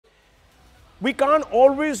We can't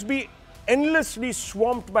always be endlessly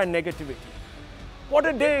swamped by negativity. What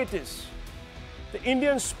a day it is. The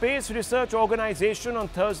Indian Space Research Organization on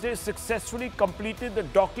Thursday successfully completed the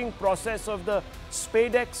docking process of the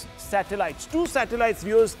SpadeX satellites. Two satellites,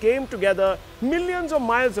 viewers, came together millions of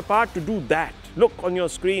miles apart to do that. Look on your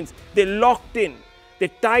screens. They locked in. They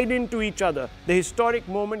tied into each other. The historic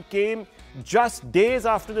moment came just days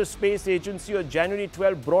after the Space Agency on January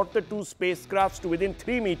 12 brought the two spacecrafts to within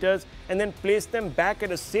 3 meters and then placed them back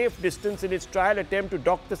at a safe distance in its trial attempt to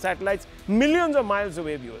dock the satellites millions of miles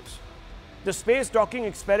away, viewers. The space docking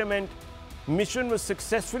experiment mission was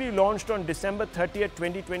successfully launched on December 30th,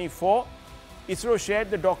 2024. ISRO shared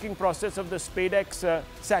the docking process of the SpadeX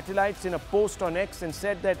satellites in a post on X and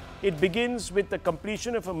said that it begins with the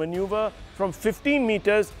completion of a maneuver from 15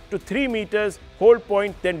 meters to 3 meters hold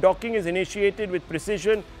point. Then docking is initiated with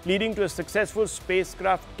precision, leading to a successful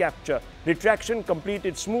spacecraft capture. Retraction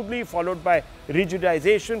completed smoothly, followed by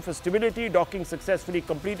rigidization for stability. Docking successfully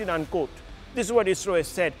completed, unquote. This is what ISRO has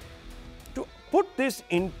said. To put this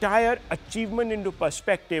entire achievement into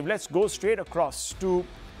perspective, let's go straight across to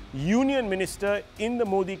Union Minister in the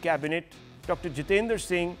Modi cabinet, Dr. Jitendra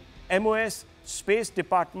Singh, MOS, Space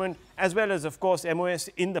Department, as well as, of course, MOS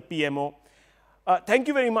in the PMO. Thank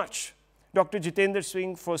you very much, Dr. Jitendra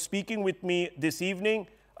Singh, for speaking with me this evening.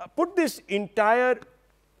 Put this entire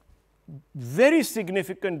very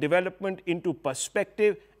significant development into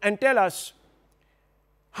perspective and tell us,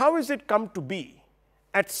 how has it come to be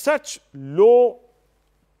at such low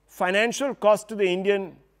financial cost to the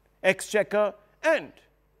Indian exchequer and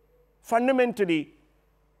fundamentally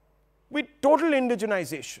with total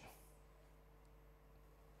indigenization?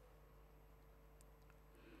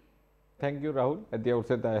 Thank you, Rahul. At the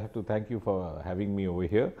outset, I have to thank you for having me over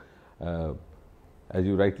here. As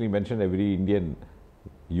you rightly mentioned, every Indian,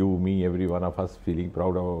 you, me, every one of us feeling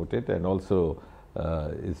proud about it, and also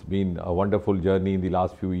it's been a wonderful journey in the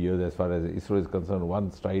last few years as far as ISRO is concerned,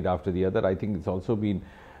 one stride after the other. I think it's also been,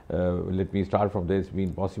 let me start from there, it's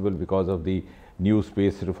been possible because of the new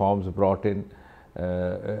space reforms brought in.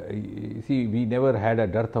 See, we never had a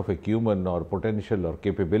dearth of acumen or potential or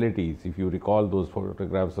capabilities. If you recall those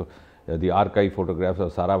photographs of the archive photographs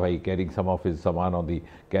of Sarabhai carrying some of his saman on the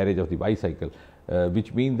carriage of the bicycle,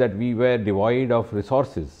 which means that we were devoid of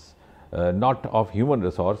resources, not of human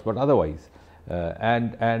resource, but otherwise,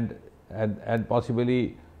 and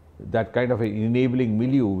possibly that kind of an enabling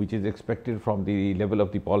milieu which is expected from the level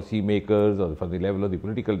of the policy makers or from the level of the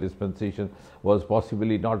political dispensation was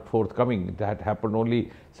possibly not forthcoming. That happened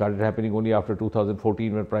only, started happening only after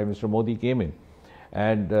 2014 when Prime Minister Modi came in.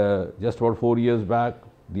 And just about 4 years back,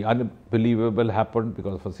 the unbelievable happened,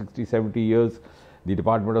 because for 60, 70 years, the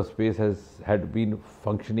Department of Space had been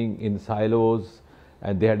functioning in silos,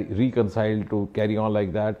 and they had reconciled to carry on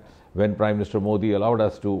like that. When Prime Minister Modi allowed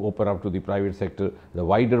us to open up to the private sector, the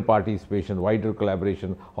wider participation, wider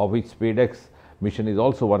collaboration, of which SpadeX mission is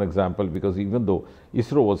also one example, because even though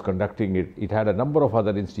ISRO was conducting it, it had a number of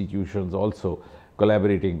other institutions also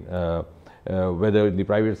collaborating, whether in the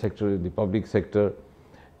private sector, in the public sector.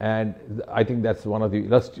 And I think that's one of the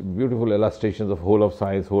beautiful illustrations of whole of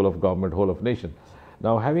science, whole of government, whole of nation.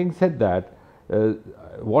 Now, having said that,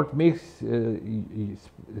 what makes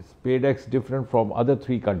SpadeX different from other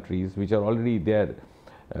 3 countries which are already there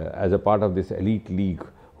as a part of this elite league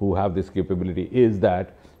who have this capability is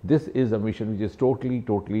that this is a mission which is totally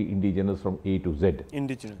indigenous from A to Z.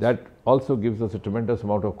 Indigenous. That also gives us a tremendous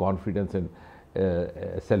amount of confidence and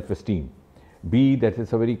self-esteem. B, that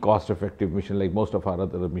it's a very cost-effective mission, like most of our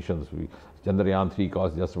other missions. Chandrayaan 3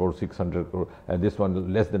 cost just about 600 crore, and this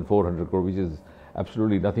one less than 400 crore, which is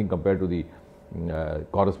absolutely nothing compared to the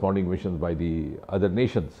corresponding missions by the other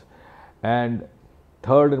nations. And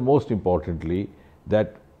third and most importantly,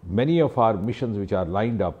 that many of our missions which are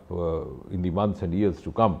lined up in the months and years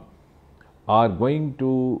to come are going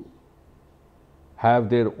to have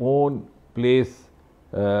their own place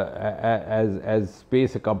as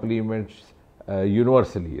space accomplishments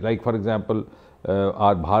universally. Like, for example,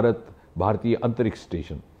 our Bharatiya Antariksh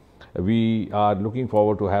Station. We are looking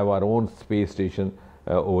forward to have our own space station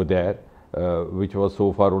over there, which was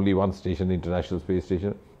so far only one station, the International Space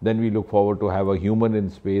Station. Then we look forward to have a human in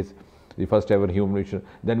space, the first ever human mission.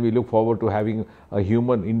 Then we look forward to having a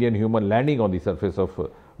Indian human landing on the surface of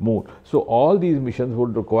Moon. So all these missions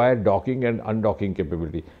would require docking and undocking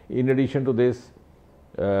capability. In addition to this,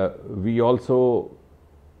 we also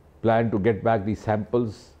plan to get back the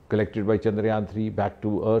samples collected by Chandrayaan 3 back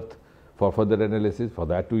to Earth for further analysis. For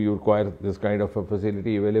that too, you require this kind of a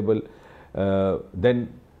facility available.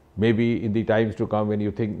 Then maybe in the times to come, when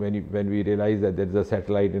you think, when we realize that there is a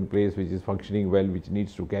satellite in place which is functioning well, which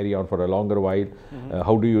needs to carry on for a longer while,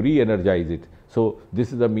 how do you re-energize it? So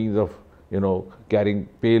this is the means of, carrying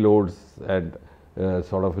payloads and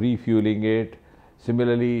sort of refueling it.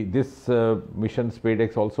 Similarly, this mission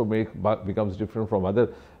SpadeX also becomes different from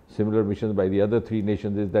other similar missions by the other 3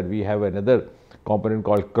 nations, is that we have another component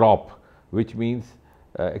called CROP, which means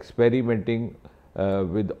experimenting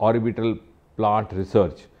with orbital plant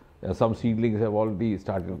research. Some seedlings have already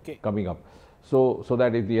started coming up. So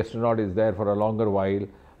that if the astronaut is there for a longer while,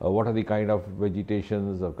 what are the kind of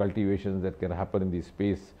vegetations or cultivations that can happen in the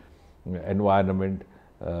space environment.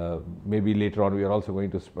 Maybe later on we are also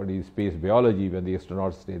going to study space biology when the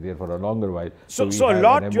astronauts stay there for a longer while. So a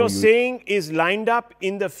lot you're saying is lined up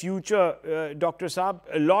in the future, Dr. Saab.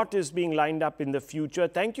 A lot is being lined up in the future.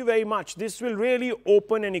 Thank you very much. This will really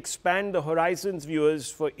open and expand the horizons,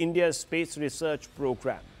 viewers, for India's space research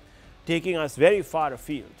program, taking us very far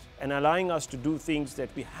afield and allowing us to do things that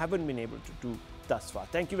we haven't been able to do thus far.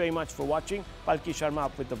 Thank you very much for watching. Shubhangi Sharma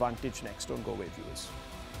up with the Vantage next. Don't go away, viewers.